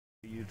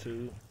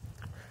YouTube.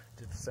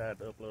 Just decided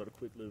to upload a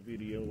quick little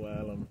video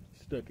while I'm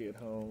stuck at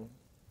home,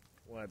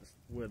 while the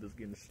weather's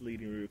getting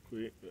sleety real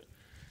quick. But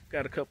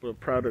got a couple of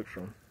products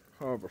from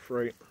Harbor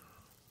Freight.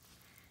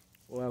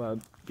 While I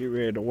get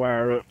ready to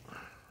wire up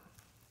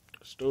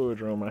the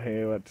storage room I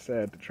have, I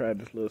decided to try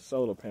this little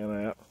solar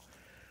panel out.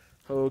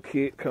 Whole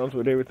kit comes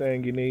with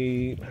everything you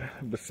need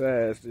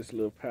besides this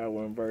little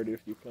power inverter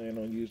if you plan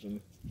on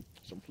using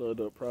some plugged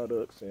up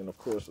products, and of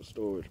course a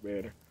storage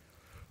battery.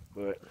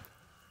 But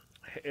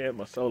I had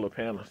my solar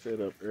panel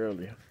set up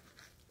earlier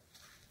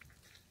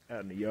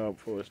out in the yard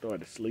before it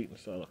started sleeting,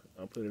 so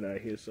I put it out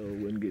here so it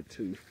wouldn't get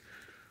too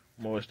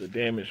moist or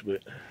damaged.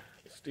 But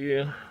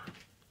still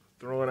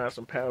throwing out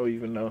some power,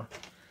 even though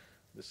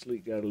the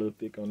sleet got a little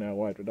thick on that. I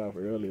wiped it off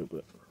earlier,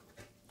 but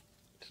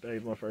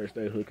today's my first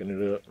day hooking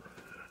it up.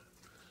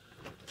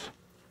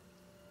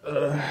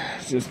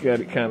 Just got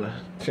it kind of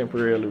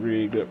temporarily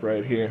rigged up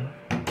right here.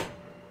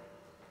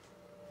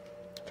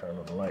 Turn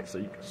on the light so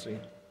you can see.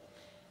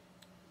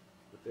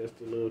 But that's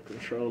the little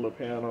controller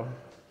panel,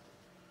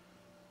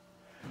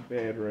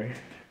 battery,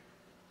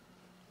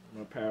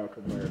 my power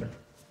converter.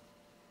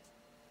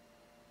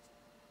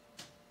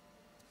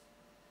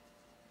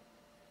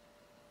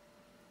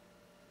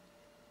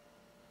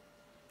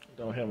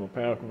 Don't have my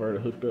power converter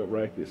hooked up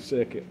right this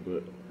second,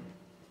 but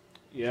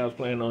yeah, I was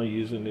planning on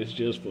using this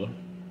just for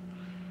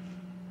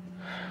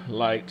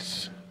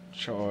lights,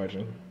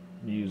 charging,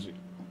 music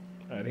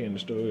out here in the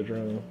storage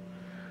room.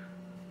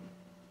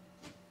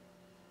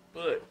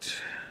 But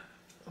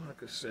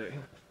like I say,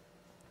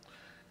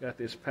 got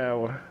this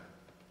power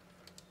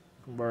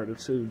converter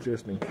too,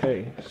 just in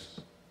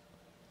case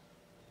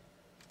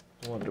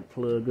I want to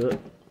plug up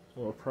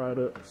more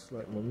products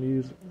like my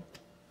music.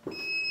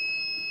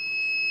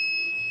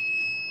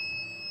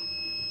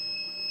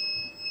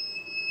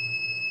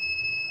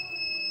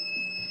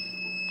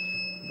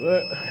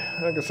 But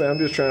like I say, I'm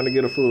just trying to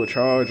get a full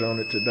charge on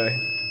it today.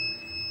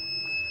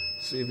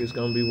 See if it's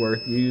gonna be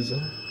worth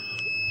using.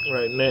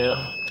 Right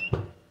now,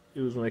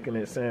 it was making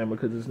that sound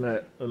because there's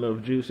not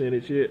enough juice in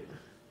it yet.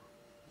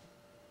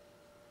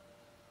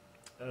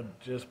 I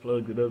just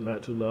plugged it up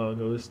not too long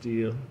ago. It's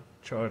still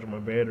charging my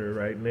battery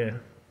right now,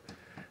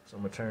 so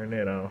I'm gonna turn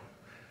that on.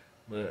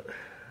 But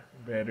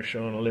battery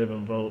showing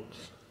 11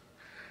 volts.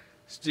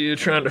 Still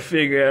trying to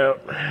figure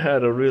out how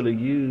to really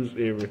use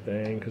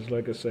everything, because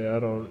like I say, I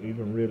don't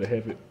even really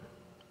have it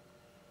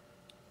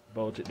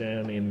bolted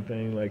down or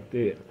anything like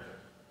that.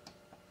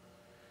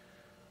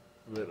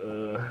 But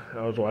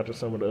I was watching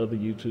some of the other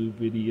YouTube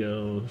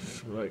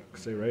videos. Like I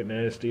say, right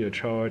now it's still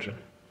charging.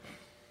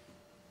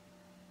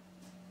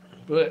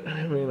 But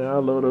I mean,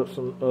 I'll load up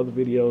some other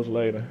videos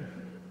later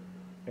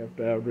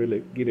after I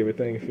really get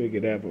everything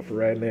figured out. But for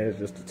right now, it's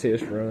just a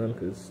test run,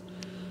 because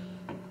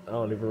I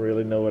don't even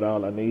really know what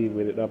all I need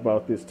with it. I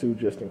bought this too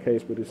just in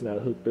case, but it's not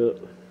hooked up.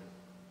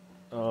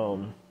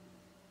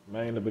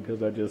 Mainly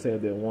because I just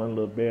had that one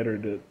little battery,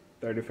 the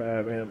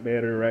 35 amp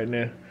battery right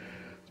now.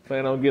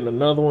 Plan on getting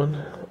another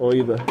one or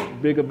either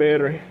bigger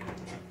battery.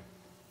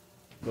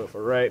 But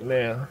for right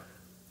now,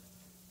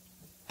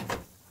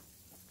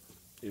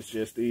 it's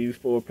just these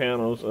 4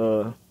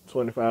 panels,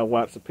 25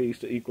 watts a piece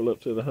to equal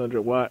up to the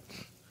 100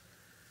 watts.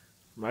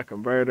 My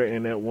converter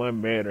and that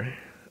one battery.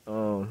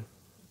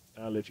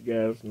 I'll let you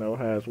guys know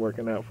how it's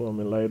working out for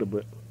me later,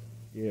 but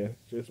yeah,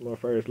 it's just my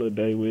first little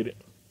day with it.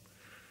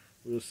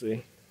 We'll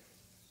see.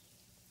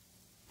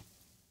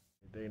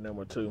 Day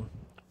number 2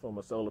 for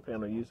my solar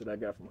panel use that I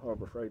got from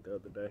Harbor Freight the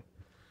other day.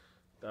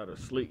 Thought it was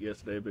sleet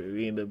yesterday, but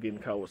we ended up getting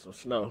caught with some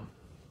snow.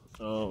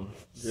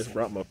 Just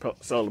brought my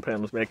solar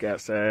panels back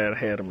outside. I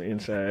had them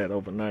inside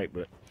overnight,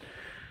 but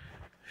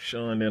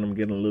showing that I'm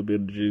getting a little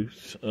bit of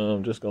juice.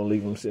 Just gonna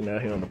leave them sitting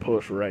out here on the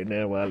porch for right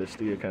now while it's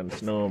still kind of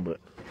snowing, but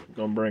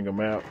gonna bring them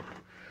out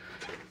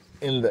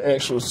in the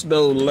actual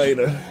snow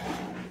later,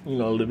 you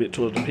know, a little bit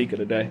towards the peak of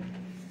the day.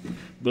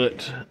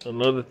 But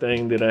another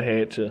thing that I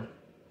had to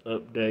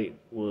update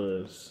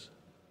was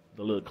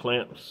the little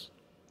clamps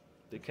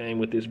that came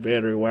with this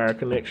battery wire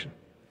connection.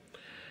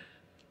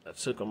 I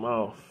took them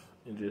off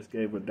and just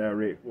gave a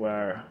direct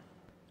wire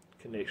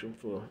connection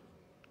for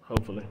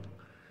hopefully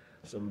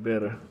some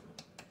better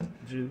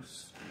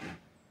juice.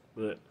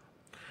 But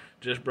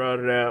just brought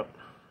it out,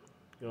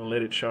 gonna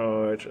let it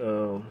charge.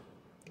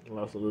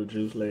 Lost a little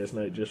juice last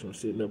night just from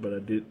sitting up, but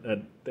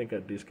I think I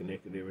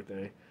disconnected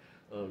everything.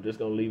 Just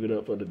gonna leave it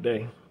up for the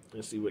day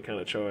and see what kind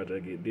of charge I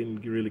get. Didn't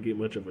really get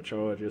much of a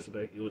charge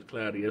yesterday. It was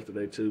cloudy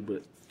yesterday too,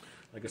 but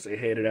like I say,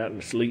 had it out in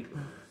the sleet.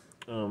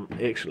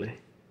 Actually,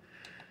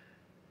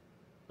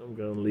 I'm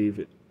gonna leave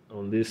it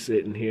on this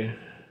setting here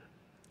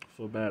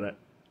for about I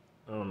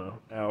don't know,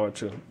 hour or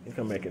two, and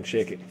come back and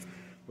check it.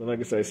 But like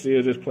I say,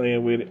 still just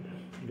playing with it.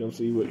 Gonna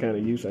see what kind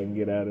of use I can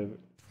get out of it.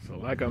 So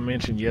like I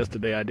mentioned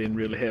yesterday, I didn't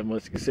really have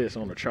much success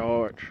on the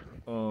charge.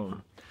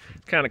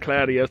 Kind of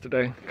cloudy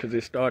yesterday because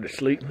it started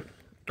sleeting.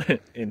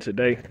 And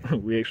today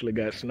we actually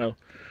got snow.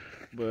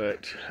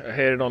 But I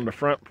had it on the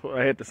front,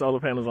 I had the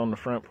solar panels on the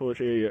front porch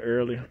area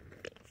earlier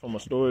for my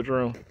storage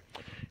room.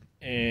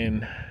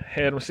 and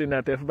had them sitting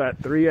out there for about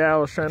 3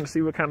 hours trying to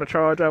see what kind of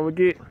charge I would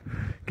get.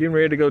 Getting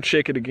ready to go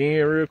check it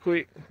again real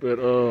quick, but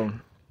I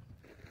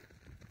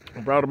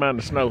brought them out in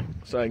the snow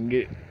so I can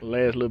get the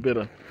last little bit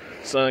of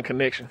sun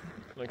connection.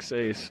 Like I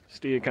say, it's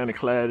still kind of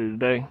cloudy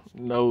today.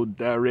 No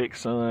direct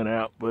sun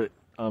out, but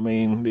I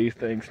mean, these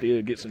things still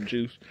get some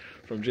juice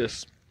from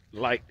just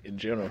light in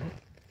general,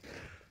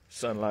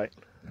 sunlight.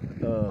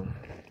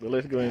 But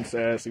let's go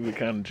inside, see what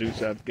kind of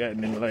juice I've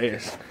gotten in the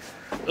last,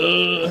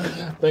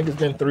 I think it's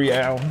been 3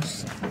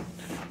 hours.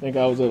 I think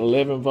I was at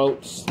 11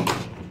 volts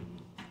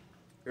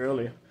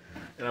earlier,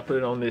 and I put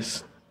it on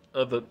this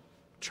other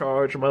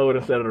charge mode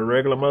instead of the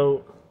regular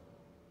mode.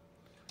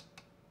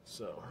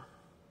 So,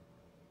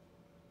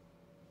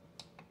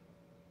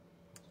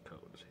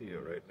 cold as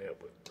hell right now,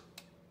 but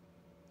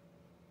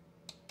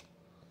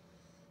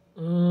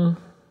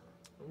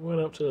went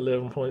up to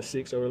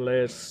 11.6 over the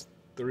last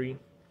 3-4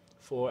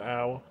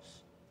 hours.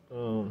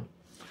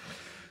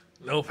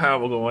 No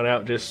power going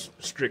out, just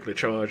strictly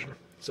charging.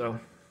 So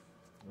I'm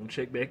gonna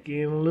check back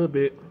in a little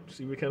bit,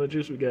 see what kind of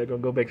juice we got.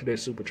 Gonna go back to that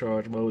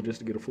supercharge mode just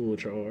to get a full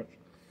charge.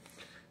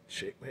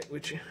 Check back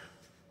with you.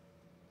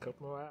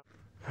 Couple more hours.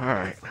 All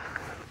right.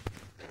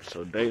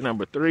 So day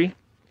number 3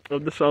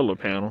 of the solar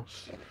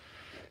panels,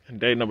 and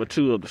day number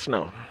 2 of the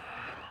snow.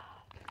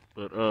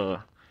 But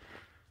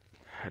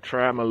I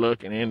tried my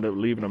luck and ended up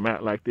leaving them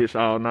out like this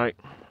all night.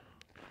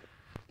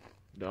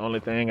 The only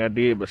thing I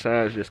did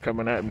besides just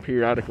coming out and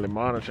periodically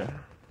monitoring,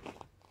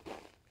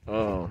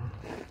 I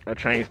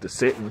changed the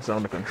settings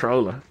on the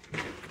controller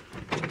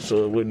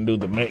so it wouldn't do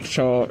the max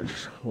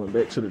charge. Went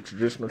back to the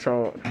traditional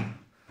charge.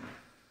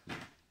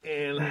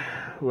 And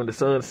when the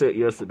sun set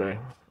yesterday,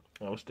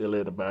 I was still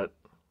at about,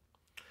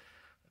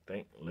 I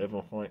think,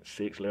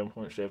 11.6,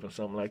 11.7,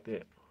 something like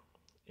that.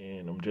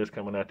 And I'm just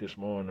coming out this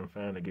morning and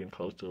finally getting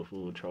close to a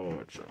full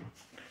charge. So,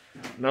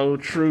 no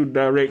true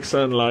direct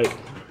sunlight.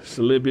 It's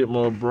a little bit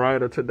more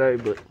brighter today,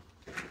 but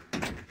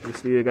we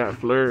still got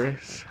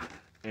flurries.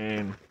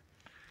 And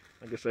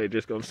like I say,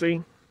 just gonna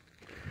see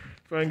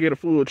if I can get a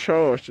full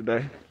charge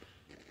today.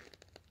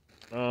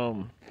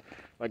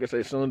 Like I say,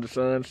 as soon as the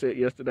sun set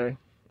yesterday,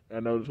 I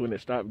noticed when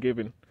it stopped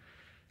giving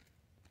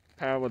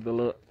power, the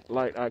little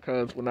light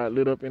icons were not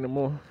lit up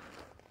anymore.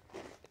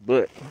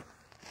 But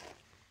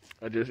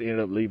I just ended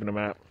up leaving them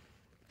out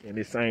in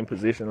the same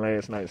position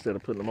last night instead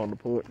of putting them on the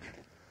porch.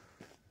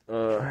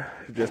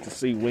 Just to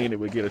see when it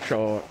would get a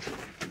charge.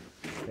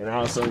 And I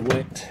also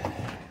went,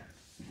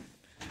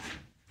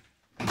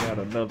 got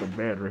another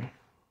battery.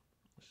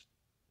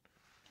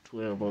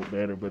 12-volt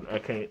battery, but I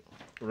can't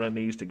run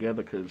these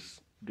together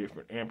because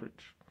different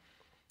amperage.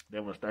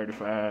 That one's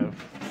 35.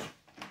 I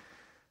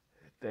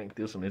think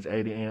this one is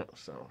 80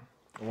 amps, so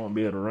I won't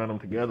be able to run them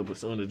together. But as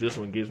soon as this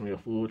one gives me a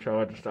full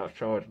charge and stops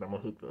charging, I'm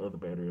gonna hook the other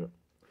battery up.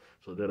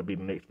 So that'll be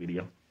the next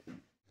video.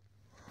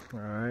 All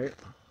right,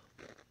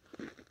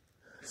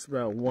 it's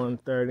about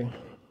 1:30.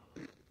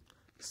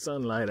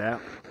 Sunlight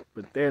out,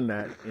 but they're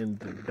not in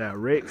the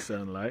direct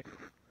sunlight.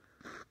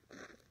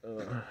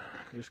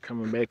 Just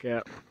coming back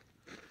out.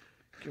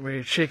 Get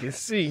ready to check and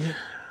see.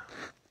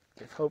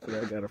 Hopefully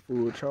I got a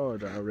full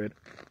charge already.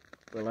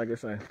 But like I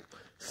say,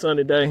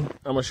 sunny day. I'm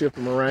gonna shift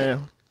them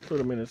around, put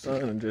them in the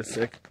sun in just a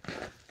second.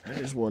 I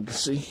just wanted to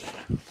see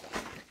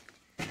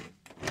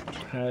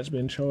how it's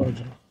been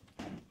charging.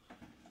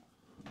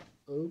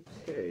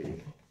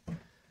 Okay,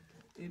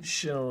 it's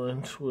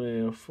showing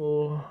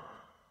 12.4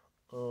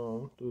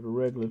 through the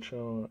regular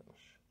charge.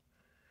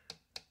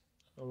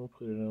 I'm gonna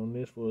put it on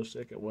this for a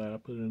second while I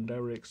put it in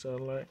direct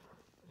sunlight,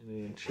 and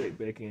then check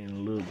back in a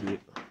little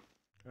bit.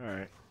 All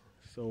right.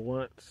 So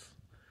once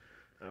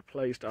I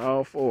placed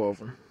all 4 of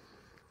them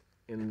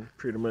in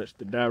pretty much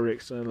the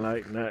direct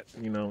sunlight, not,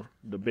 you know,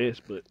 the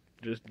best, but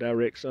just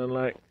direct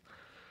sunlight,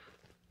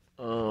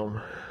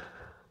 I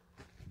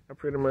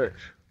pretty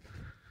much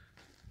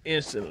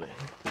instantly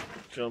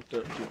jumped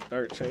up to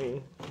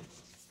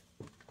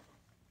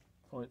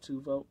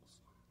 13.2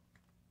 volts.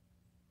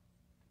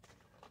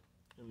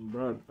 And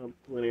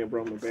went in and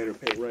brought my battery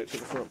pack right to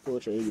the front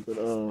porch area, but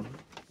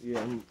yeah,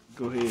 I'm gonna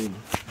go ahead and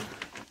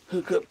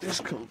hook up this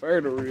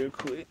converter real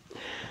quick.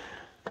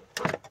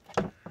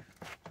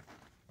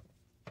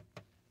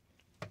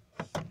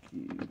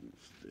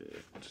 Excuse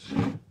that. A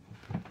second.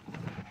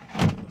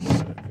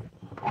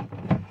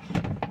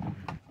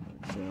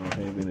 So I don't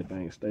have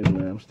anything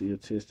stable. I'm still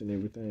testing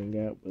everything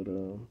out, but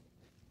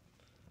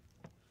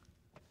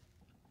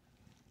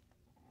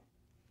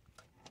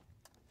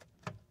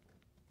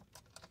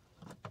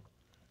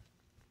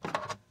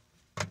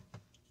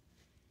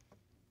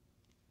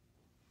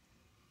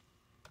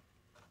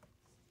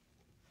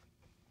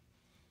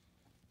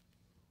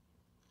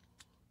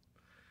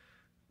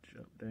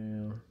jump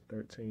down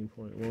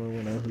 13.1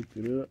 when I hooked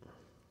it up.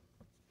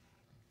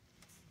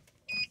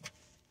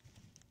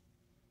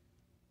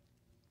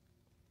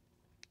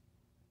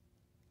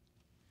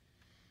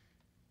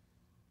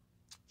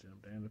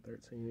 Jump down to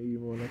 13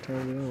 even when I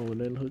turned it on with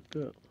nothing hooked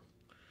up.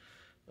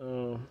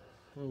 I'm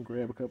gonna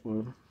grab a couple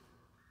of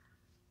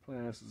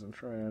appliances and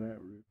try it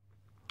out.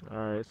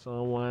 Alright, so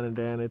I'm winding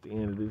down at the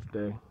end of this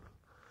day.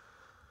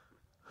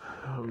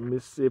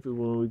 Mississippi,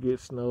 when we get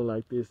snow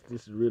like this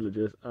is really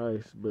just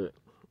ice, but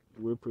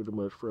we're pretty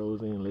much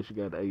frozen unless you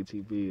got an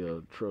ATV or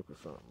a truck or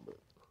something. But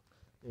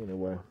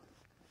anyway,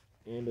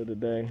 end of the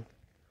day,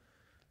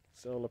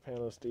 solar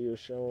panel still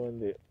showing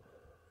that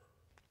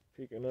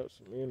picking up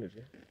some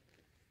energy.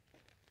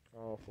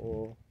 All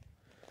for.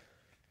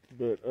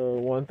 But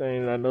one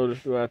thing that I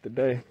noticed throughout the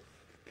day,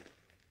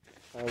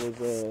 I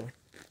was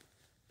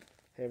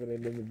having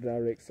it in the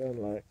direct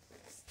sunlight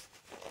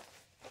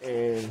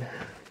and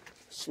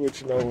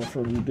switching over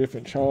from the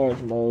different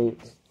charge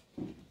modes.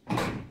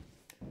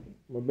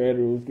 My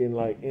battery was getting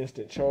like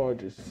instant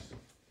charges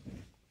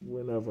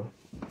whenever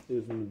it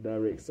was in the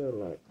direct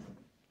sunlight.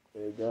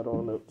 And it got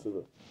on up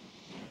to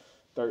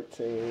the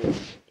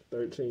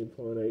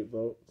 13.8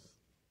 volts.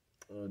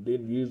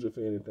 Didn't use it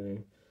for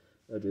anything.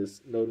 I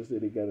just noticed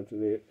that it got up to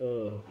that.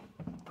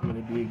 When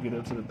it did get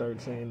up to the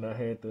 13, I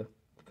had the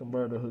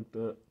converter hooked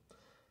up.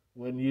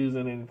 Wasn't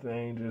using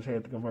anything, just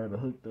had the converter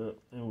hooked up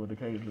and would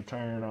occasionally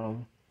turn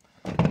on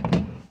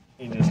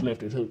and just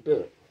left it hooked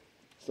up.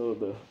 So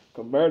the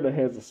converter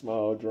has a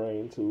small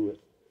drain to it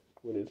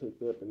when it's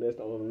hooked up, and that's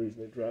the only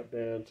reason it dropped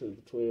down to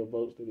the 12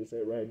 volts that it's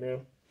at right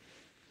now.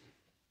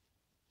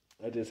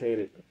 I just had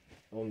it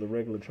on the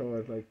regular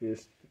charge like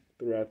this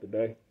throughout the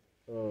day.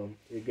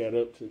 It got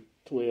up to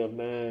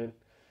 12.9,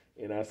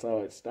 and I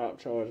saw it stop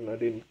charging. I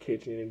didn't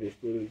catch any of this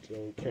footage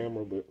on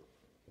camera, but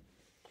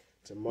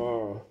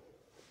tomorrow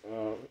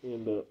I'll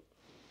end up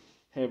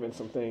having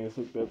some things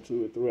hooked up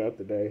to it throughout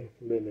the day,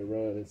 letting it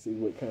run and see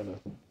what kind of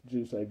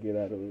juice I get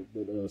out of it.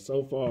 But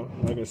so far,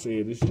 like I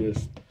said, it's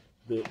just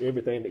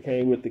everything that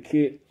came with the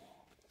kit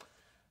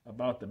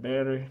about the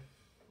battery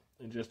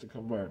and just the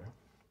converter.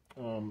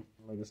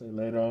 Like I said,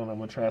 later on I'm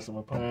gonna try some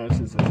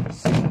appliances and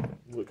see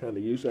what kind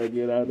of use I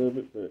get out of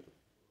it, but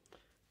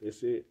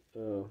that's it.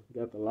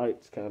 Got the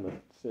lights kind of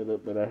set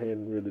up, but I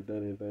hadn't really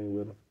done anything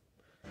with them.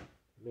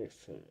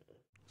 Next time.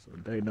 So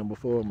day number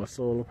 4 of my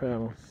solar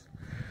panels.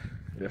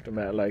 Left them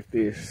out like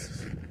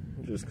this,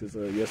 just because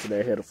yesterday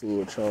I had a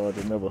full charge.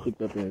 I never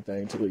hooked up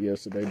anything to it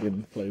yesterday.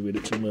 Didn't play with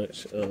it too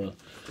much.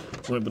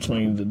 Went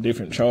between the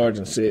different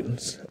charging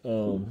settings.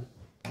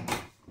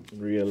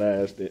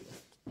 Realized that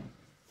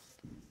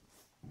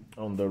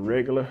on the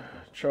regular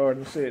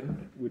charging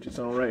setting, which it's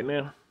on right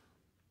now,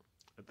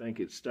 I think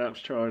it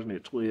stops charging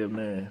at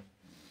 12.9.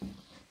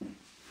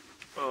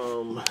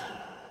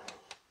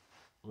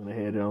 When I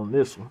had it on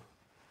this one,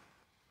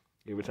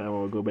 every time I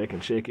would go back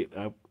and check it,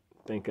 I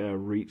think I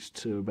reached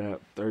to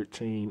about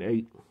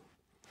 13.8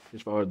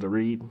 as far as the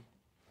read.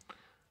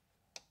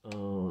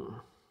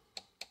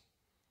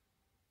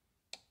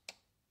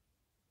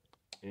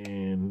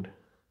 And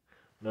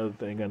another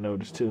thing I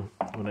noticed too,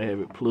 when I have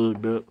it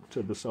plugged up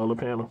to the solar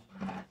panel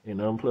and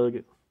unplug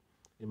it,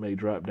 it may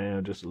drop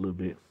down just a little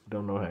bit.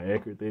 Don't know how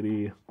accurate that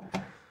is,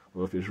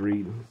 or if it's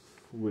reading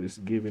what it's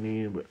giving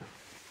in, but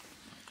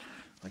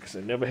like I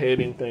said, never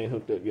had anything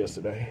hooked up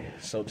yesterday.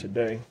 So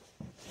today,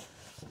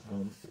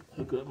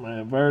 hook up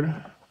my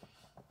inverter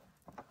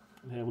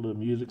and have a little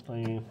music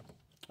playing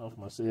off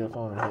my cell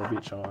phone and have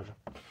it charging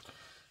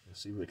and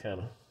see what kind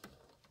of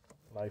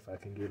life I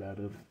can get out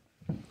of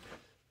it.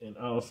 And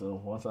also,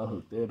 once I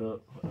hook that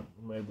up,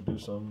 I'm able to do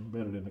something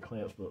better than the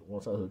clamps, but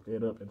once I hook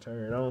that up and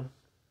turn it on,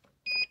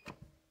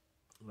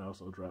 it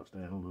also drops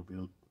down a little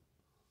bit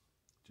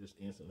just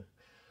instantly.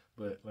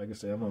 But like I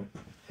said, I'm going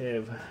to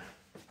have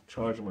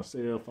charging my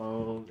cell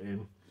phone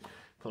and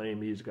playing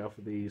music off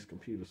of these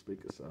computer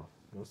speakers. So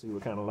we'll see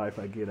what kind of life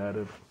I get out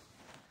of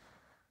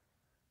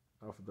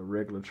off of the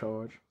regular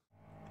charge.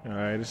 All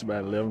right, it's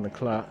about 11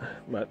 o'clock,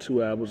 about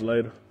 2 hours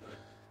later.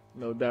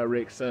 No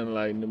direct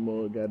sunlight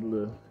anymore, got a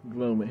little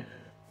gloomy.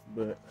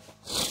 But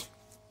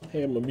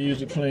had my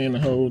music playing the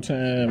whole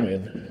time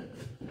and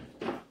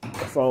my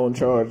phone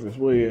charged as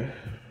well.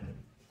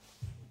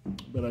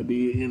 But I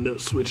did end up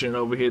switching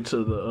over here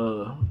to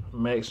the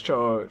max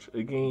charge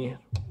again,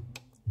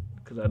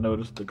 because I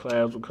noticed the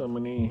clouds were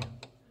coming in.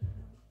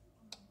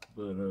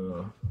 But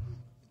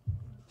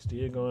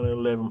still going at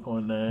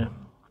 11.9,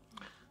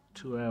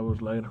 2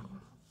 hours later.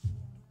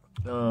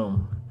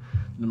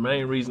 The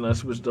main reason I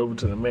switched over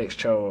to the max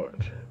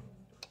charge,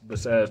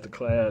 besides the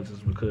clouds, is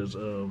because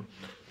as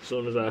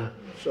soon as I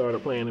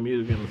started playing the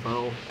music in the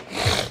phone,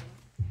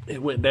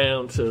 it went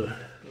down to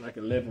like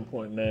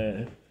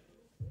 11.9.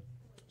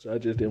 So I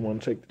just didn't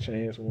want to take the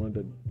chance. I wanted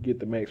to get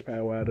the max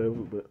power out of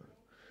it. But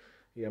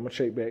yeah, I'm gonna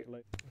check back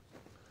later.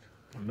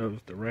 I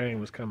noticed the rain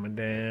was coming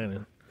down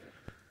and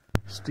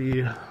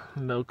still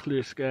no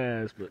clear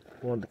skies, but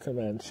wanted to come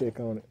out and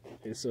check on it.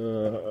 It's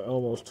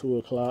almost 2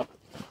 o'clock.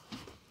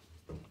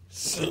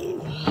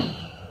 So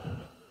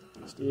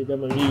still got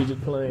my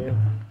music playing.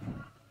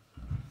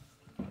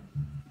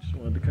 Just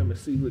wanted to come and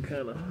see what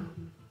kind of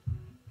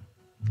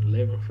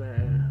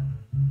 11.5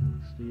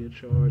 still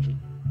charging.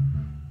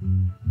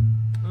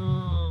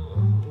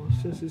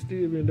 Since it's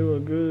still been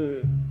doing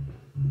good,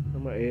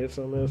 I'm gonna add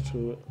something else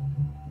to it.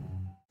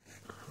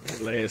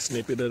 Last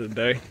snippet of the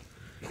day.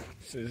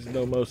 Since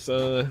no more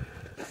sun,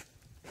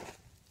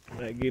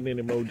 Not getting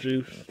any more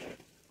juice.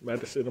 About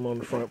to sit them on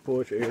the front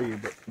porch area,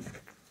 but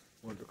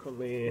want to come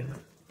in,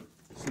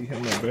 see how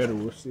my battery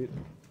will sit.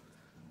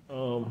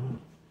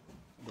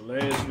 The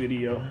last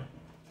video,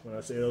 when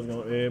I said I was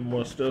gonna add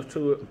more stuff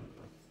to it,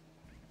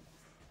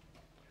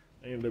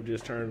 I ended up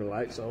just turning the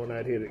lights on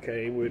out here that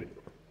came with it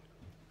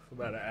for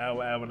about an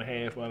hour, hour and a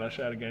half while I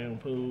shot a game of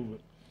pool.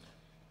 But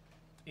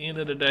end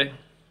of the day,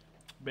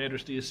 battery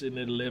still sitting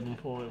at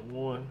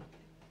 11.1.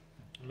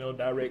 No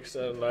direct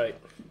sunlight.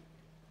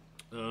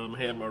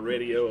 Had my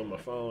radio and my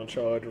phone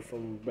charger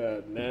from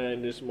about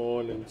 9 this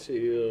morning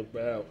till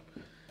about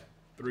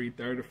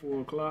 3:30,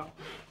 4 o'clock.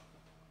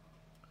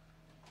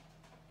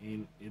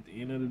 And at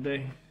the end of the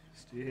day,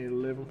 still had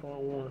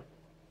 11.1.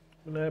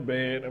 But not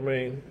bad. I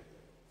mean,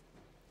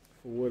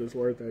 for what it's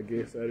worth, I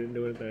guess. I didn't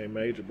do anything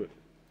major, but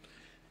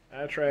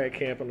I tried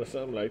camping or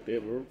something like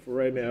that. But for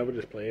right now, I was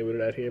just playing with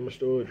it out here in my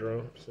storage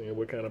room, seeing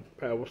what kind of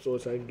power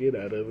source I can get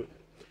out of it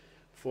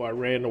before I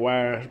ran the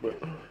wires, but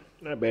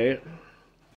not bad.